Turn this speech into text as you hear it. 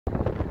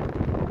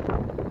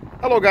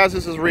Hello guys,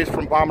 this is Reese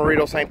from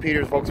Bommarito, St.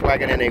 Peter's,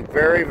 Volkswagen in a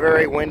very,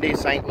 very windy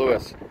St.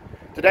 Louis.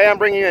 Today I'm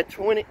bringing you a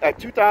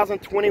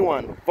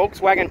 2021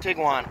 Volkswagen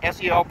Tiguan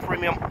SEL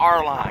Premium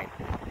R-Line.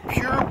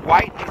 Pure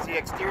white is the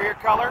exterior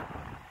color.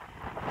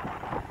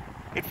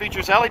 It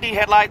features LED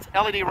headlights,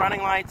 LED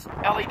running lights,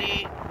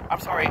 halogen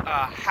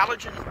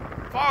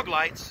fog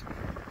lights,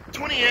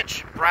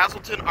 20-inch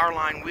Brazelton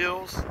R-Line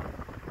wheels,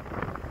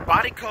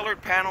 body-colored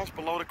panels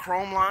below the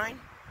chrome line.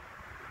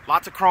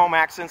 Lots of chrome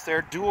accents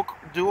there. Dual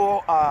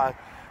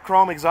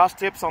chrome exhaust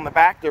tips on the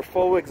back. They're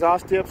full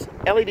exhaust tips.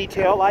 LED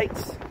tail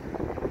lights.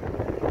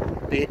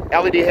 The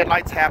LED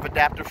headlights have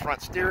adaptive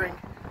front steering.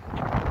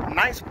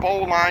 Nice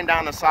bowl line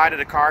down the side of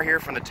the car here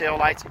from the tail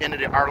lights into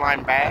the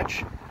R-Line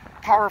badge.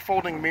 Power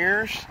folding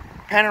mirrors.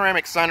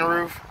 Panoramic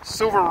sunroof.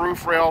 Silver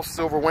roof rails.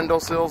 Silver window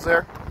sills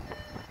there.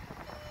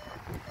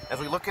 As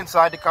we look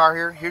inside the car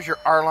here, here's your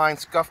R-Line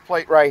scuff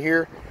plate right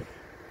here.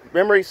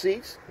 Memory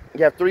seats.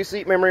 You have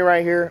 3-seat memory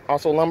right here,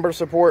 also lumbar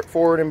support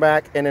forward and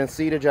back, and then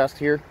seat adjust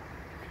here.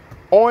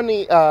 On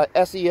the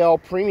SEL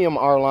Premium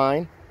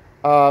R-Line,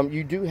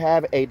 you do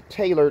have a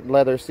tailored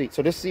leather seat.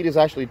 So this seat is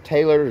actually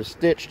tailored or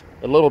stitched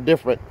a little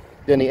different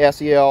than the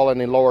SEL and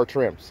the lower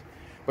trims.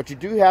 But you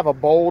do have a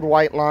bold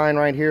white line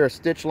right here, a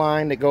stitch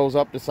line that goes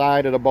up the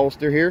side of the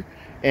bolster here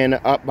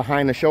and up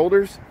behind the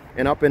shoulders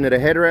and up into the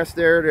headrest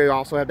there. They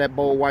also have that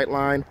bold white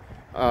line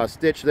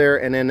stitch there,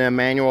 and then a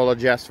manual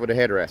adjust for the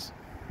headrest.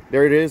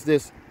 There it is,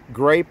 this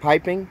gray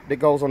piping that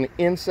goes on the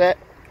inset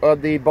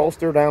of the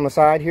bolster down the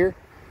side here.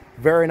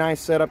 Very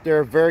nice setup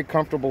there, very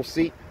comfortable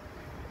seat.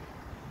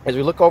 As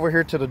we look over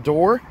here to the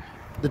door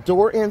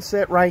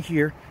inset right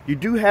here, you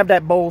do have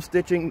that bold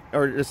stitching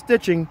or the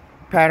stitching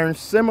pattern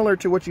similar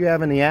to what you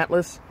have in the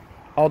Atlas,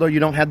 although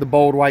you don't have the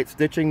bold white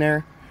stitching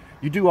there.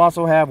 You do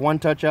also have one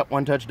touch up,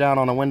 one touch down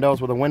on the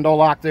windows with a window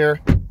lock there.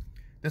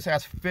 This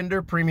has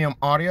Fender premium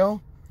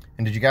audio.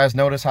 And did you guys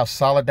notice how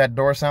solid that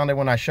door sounded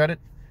when I shut it?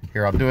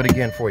 Here, I'll do it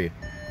again for you.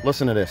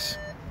 Listen to this.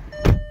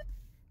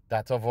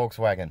 That's a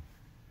Volkswagen.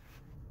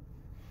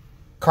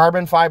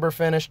 Carbon fiber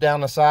finish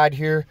down the side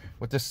here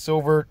with this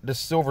silver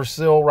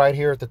sill right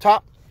here at the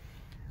top.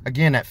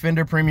 Again, that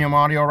Fender premium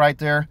audio right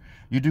there.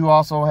 You do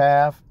also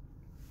have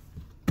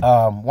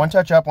one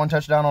touch up, one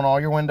touch down on all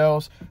your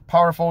windows,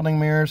 power folding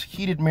mirrors,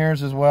 heated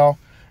mirrors as well,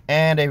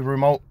 and a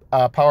remote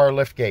power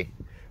lift gate.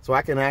 So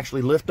I can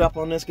actually lift up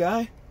on this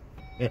guy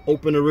and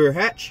open the rear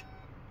hatch.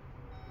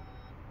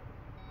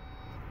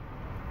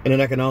 And then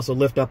I can also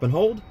lift up and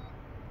hold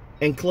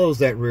and close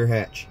that rear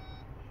hatch.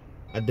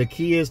 The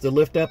key is to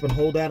lift up and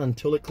hold that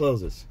until it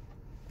closes.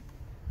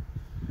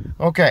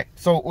 Okay,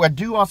 so I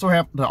do also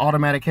have the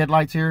automatic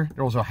headlights here.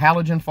 Those are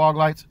halogen fog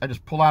lights. I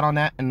just pull out on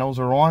that and those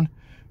are on.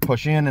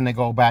 Push in and they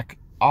go back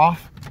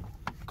off.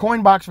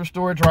 Coin box for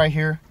storage right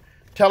here.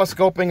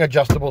 Telescoping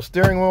adjustable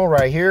steering wheel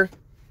right here.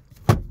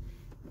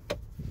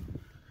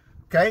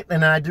 Okay,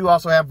 and then I do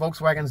also have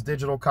Volkswagen's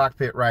digital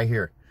cockpit right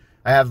here.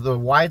 I have the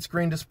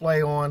widescreen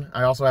display on.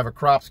 I also have a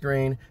crop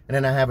screen, and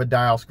then I have a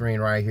dial screen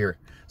right here.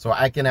 So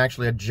I can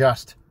actually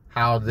adjust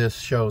how this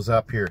shows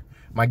up here.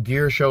 My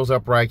gear shows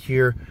up right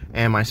here,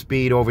 and my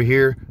speed over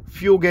here.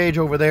 Fuel gauge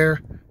over there.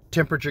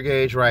 Temperature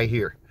gauge right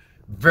here.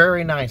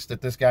 Very nice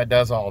that this guy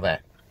does all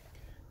that.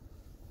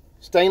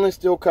 Stainless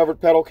steel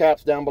covered pedal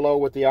caps down below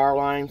with the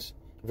R-lines.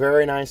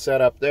 Very nice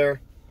setup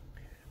there.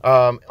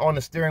 On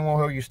the steering wheel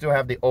here, you still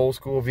have the old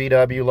school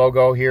VW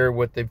logo here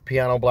with the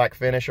piano black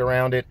finish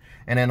around it,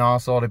 and then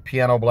also the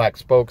piano black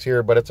spokes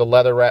here, but it's a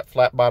leather wrap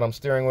flat bottom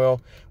steering wheel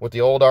with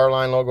the old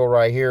R-Line logo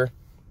right here,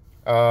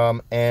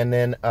 and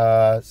then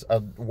a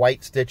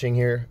white stitching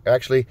here.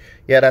 Actually,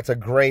 yeah, that's a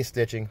gray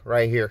stitching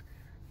right here.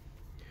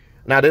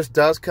 Now this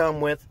does come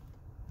with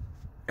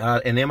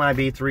an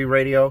MIB3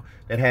 radio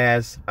that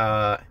has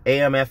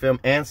AM, FM,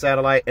 and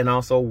satellite, and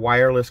also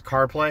wireless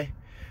CarPlay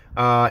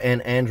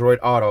and Android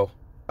Auto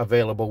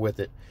available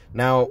with it.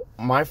 Now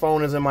my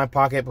phone is in my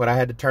pocket, but I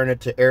had to turn it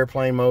to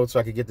airplane mode so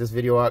I could get this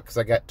video out because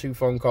I got 2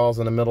 phone calls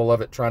in the middle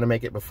of it trying to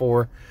make it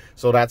before,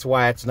 so that's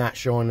why it's not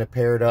showing the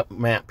paired up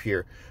map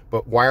here.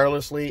 But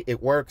wirelessly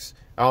it works.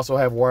 I also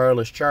have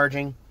wireless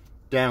charging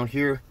down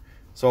here,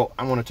 so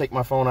I'm going to take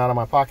my phone out of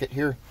my pocket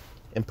here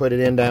and put it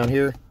in down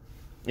here.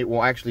 It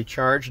will actually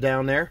charge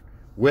down there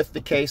with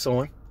the case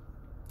on.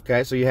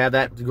 Okay, so you have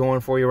that going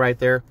for you right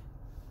there.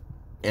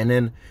 And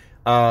then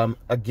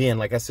again,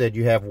 like I said,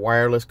 you have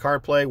wireless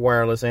CarPlay,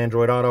 wireless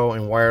Android Auto,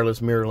 and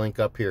wireless mirror link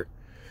up here.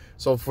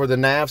 So for the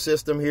nav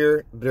system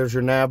here, there's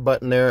your nav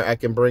button there. I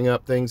can bring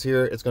up things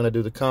here. It's going to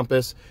do the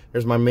compass.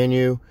 There's my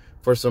menu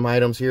for some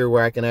items here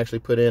where I can actually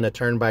put in a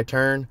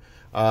turn-by-turn.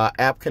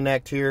 App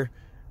Connect here.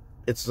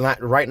 It's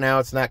not, right now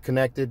it's not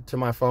connected to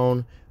my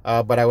phone,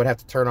 but I would have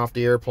to turn off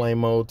the airplane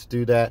mode to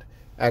do that.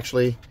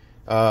 Actually,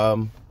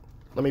 let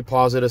me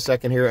pause it a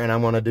second here, and I'm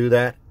going to do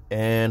that,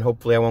 and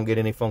hopefully I won't get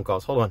any phone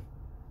calls. Hold on.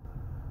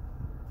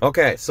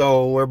 Okay,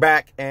 so we're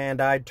back, and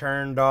I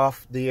turned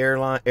off the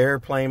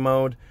airplane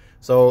mode,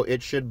 so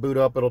it should boot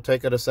up. It'll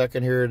take it a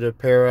second here to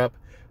pair up,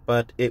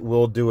 but it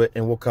will do it,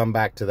 and we'll come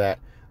back to that.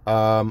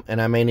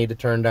 And I may need to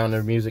turn down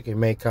the music. It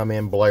may come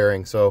in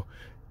blaring, so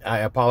I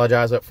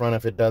apologize up front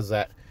if it does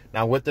that.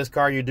 Now with this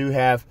car, you do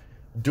have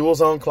dual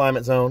zone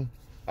climate zone.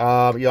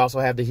 You also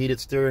have the heated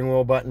steering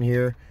wheel button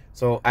here.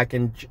 So I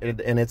can,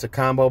 and it's a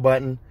combo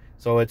button.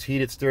 So it's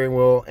heated steering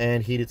wheel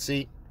and heated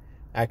seat.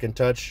 I can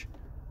touch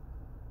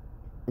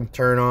and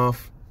turn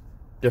off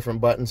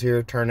different buttons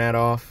here, turn that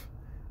off.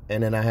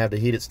 And then I have the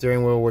heated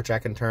steering wheel, which I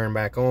can turn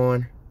back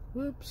on.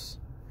 Whoops.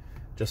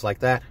 Just like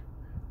that.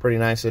 Pretty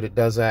nice that it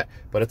does that.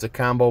 But it's a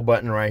combo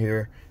button right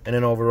here. And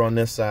then over on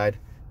this side,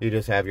 you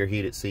just have your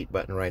heated seat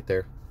button right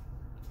there.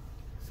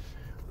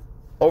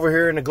 Over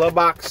here in the glove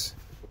box,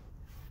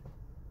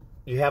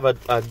 you have a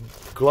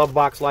glove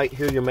box light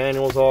here. Your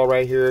manual's all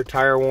right here.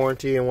 Tire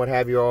warranty and what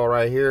have you all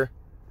right here.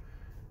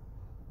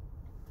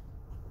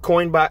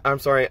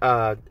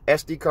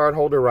 SD card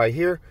holder right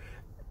here.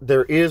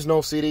 There is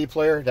no CD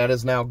player. That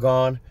is now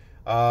gone.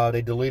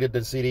 They deleted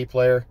the CD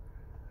player.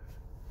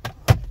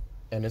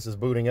 And this is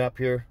booting up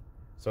here.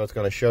 So it's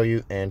going to show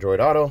you Android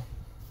Auto.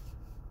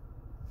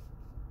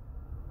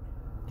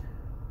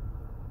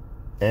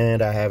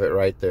 And I have it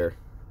right there.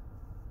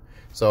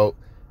 So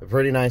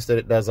pretty nice that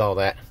it does all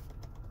that.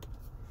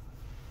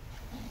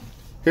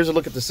 Here's a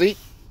look at the seat.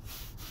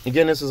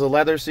 Again, this is a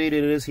leather seat.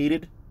 It is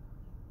heated.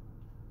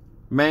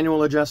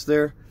 Manual adjust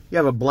there. You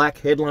have a black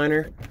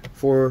headliner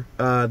for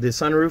the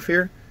sunroof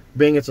here.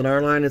 Being it's an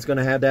R-Line, it's going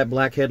to have that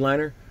black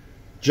headliner.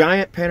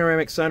 Giant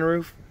panoramic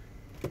sunroof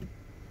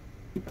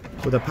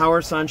with a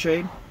power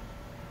sunshade.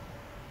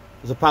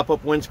 There's a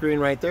pop-up windscreen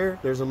right there.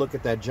 There's a look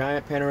at that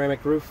giant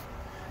panoramic roof.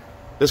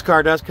 This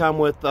car does come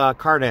with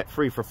CarNet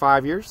free for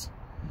 5 years.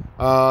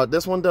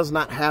 This one does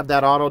not have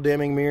that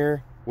auto-dimming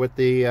mirror with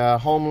the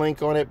home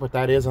link on it, but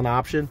that is an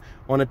option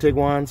on the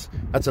Tiguans.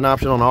 That's an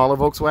option on all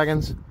the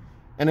Volkswagens.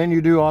 And then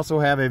you do also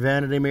have a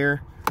vanity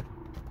mirror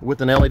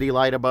with an LED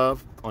light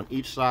above on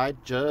each side,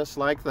 just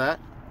like that.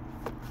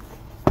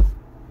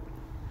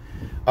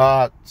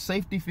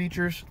 Safety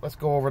features, let's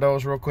go over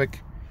those real quick.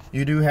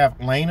 You do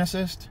have lane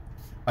assist,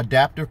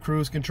 adaptive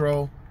cruise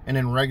control, and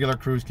then regular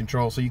cruise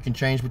control, so you can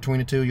change between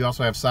the two. You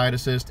also have side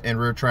assist and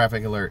rear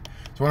traffic alert.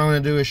 So what I'm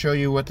going to do is show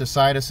you what the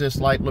side assist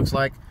light looks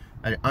like.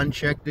 I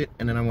unchecked it,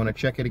 and then I'm going to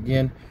check it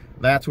again.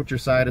 That's what your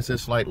side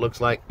assist light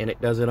looks like, and it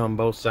does it on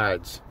both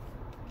sides.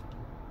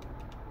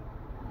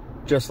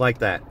 Just like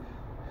that.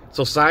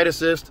 So side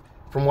assist,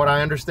 from what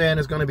I understand,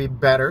 is going to be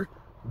better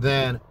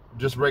than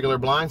just regular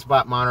blind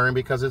spot monitoring,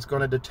 because it's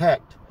going to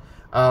detect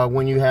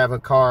when you have a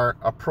car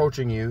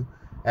approaching you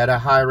at a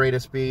high rate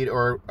of speed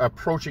or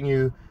approaching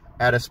you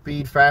at a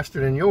speed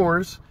faster than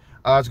yours.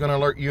 It's going to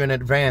alert you in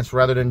advance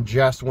rather than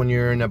just when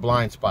you're in a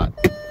blind spot.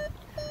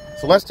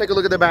 So let's take a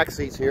look at the back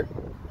seats here.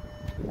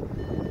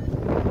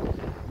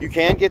 You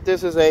can get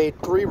this as a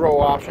 3-row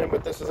option,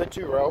 but this is a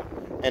 2-row.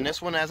 And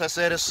this one, as I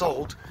said, is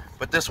sold.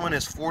 But this one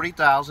is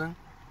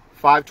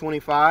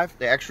 $40,525.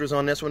 The extras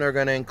on this one are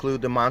going to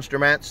include the monster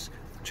mats,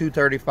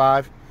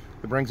 $235.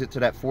 It brings it to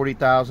that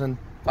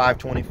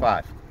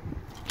 $40,525.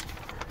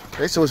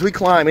 Okay, so as we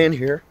climb in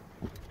here,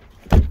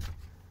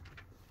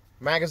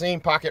 magazine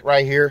pocket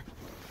right here.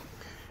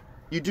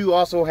 You do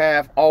also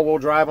have all-wheel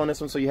drive on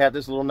this one, so you have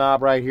this little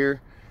knob right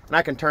here. And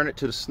I can turn it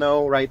to the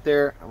snow right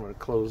there. I'm going to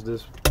close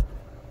this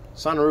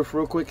sunroof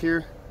real quick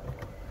here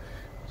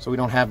so we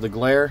don't have the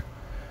glare.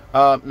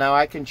 Now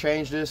I can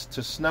change this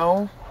to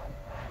snow.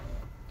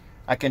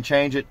 I can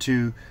change it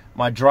to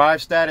my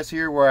drive status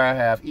here, where I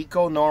have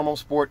Eco, Normal,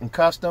 Sport, and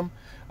Custom.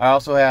 I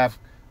also have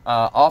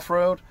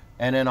Off-Road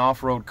and then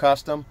Off-Road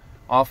Custom.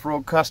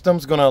 Off-Road Custom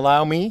is going to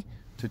allow me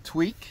to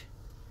tweak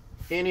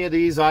any of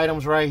these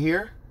items right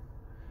here.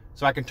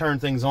 So I can turn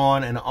things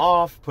on and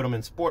off, put them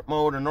in sport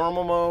mode or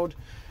normal mode.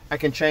 I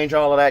can change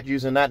all of that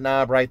using that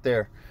knob right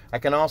there. I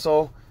can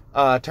also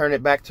turn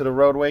it back to the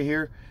roadway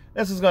here.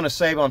 This is going to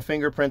save on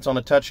fingerprints on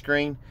the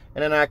touchscreen.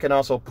 And then I can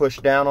also push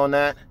down on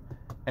that.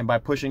 And by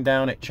pushing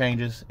down, it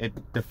changes.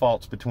 It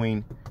defaults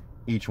between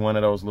each one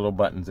of those little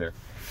buttons there.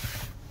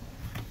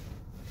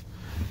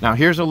 Now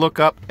here's a look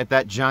up at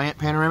that giant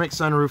panoramic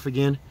sunroof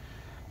again.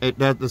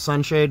 The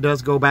sunshade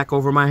does go back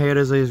over my head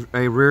as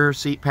a rear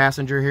seat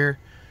passenger here.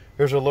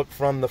 Here's a look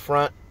from the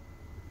front,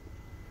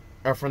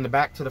 or from the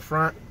back to the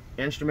front.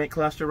 Instrument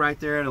cluster right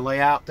there, the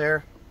layout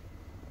there.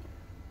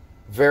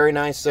 Very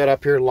nice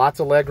setup here, lots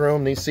of leg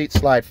room. These seats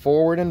slide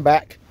forward and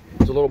back.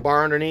 There's a little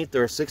bar underneath.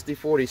 They're a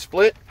 60-40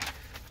 split.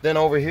 Then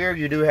over here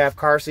you do have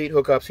car seat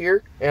hookups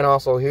here, and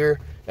also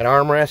here an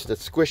armrest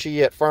that's squishy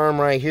yet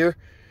firm right here.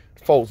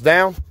 Folds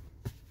down.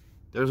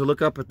 There's a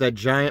look up at that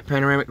giant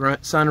panoramic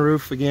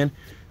sunroof again,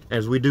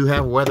 as we do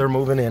have weather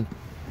moving in.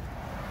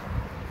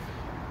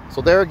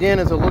 So there again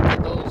is a look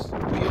at those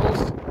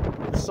wheels.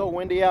 It's so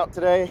windy out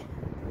today.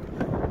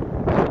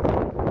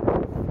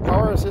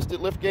 Power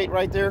assisted lift gate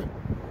right there.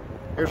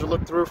 Here's a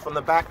look through from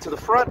the back to the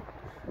front.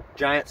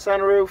 Giant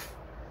sunroof,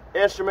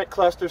 instrument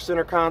cluster,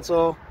 center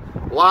console.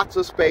 Lots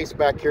of space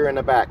back here in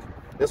the back.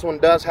 This one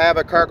does have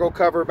a cargo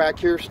cover back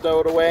here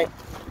stowed away.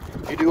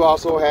 You do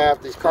also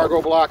have these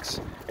cargo blocks,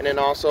 and then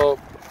also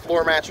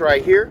floor mats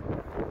right here.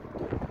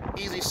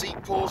 Easy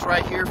seat pulls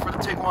right here for the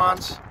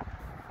Tiguans.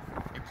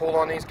 You pull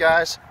on these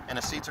guys, and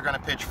the seats are going to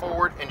pitch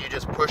forward, and you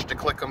just push to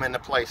click them into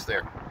place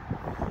there.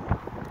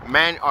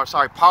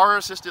 Power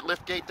assisted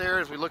lift gate there.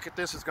 As we look at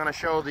this, is going to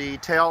show the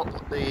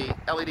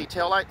LED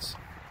tail lights.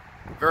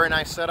 Very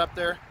nice setup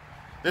there.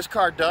 This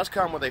car does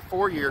come with a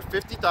 4-year,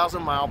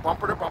 50,000-mile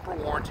bumper-to-bumper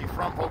warranty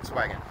from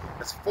Volkswagen.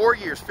 That's 4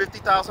 years,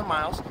 50,000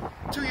 miles.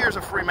 2 years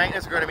of free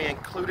maintenance are going to be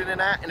included in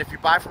that. And if you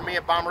buy from me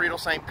at Bommarito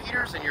St.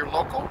 Peter's and you're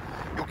local,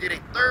 you'll get a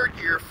 3rd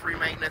year free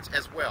maintenance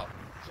as well.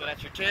 So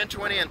that's your 10,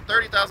 20, and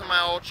 30,000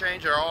 mile oil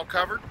change are all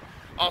covered.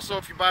 Also,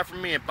 if you buy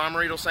from me at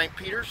Bommarito St.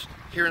 Peter's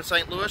here in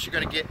St. Louis, you're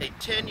going to get a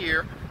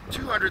 10-year,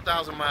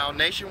 200,000 mile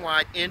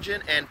nationwide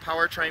engine and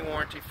powertrain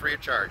warranty free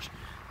of charge.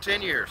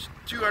 10 years,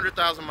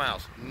 200,000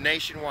 miles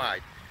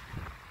nationwide.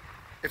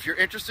 If you're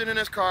interested in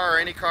this car or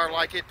any car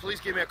like it, please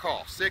give me a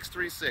call.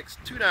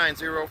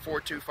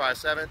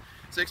 636-290-4257.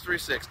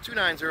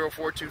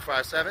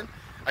 636-290-4257.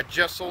 I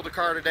just sold a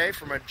car today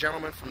from a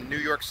gentleman from New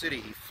York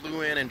City. He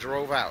flew in and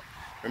drove out.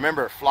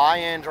 Remember, fly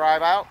in,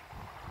 drive out.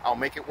 I'll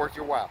make it worth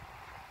your while.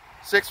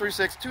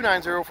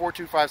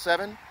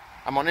 636-290-4257.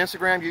 I'm on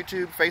Instagram,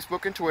 YouTube,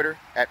 Facebook, and Twitter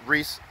at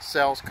Reese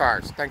Sells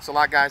Cars. Thanks a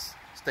lot, guys.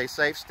 Stay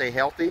safe, stay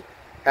healthy.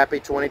 Happy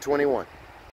 2021.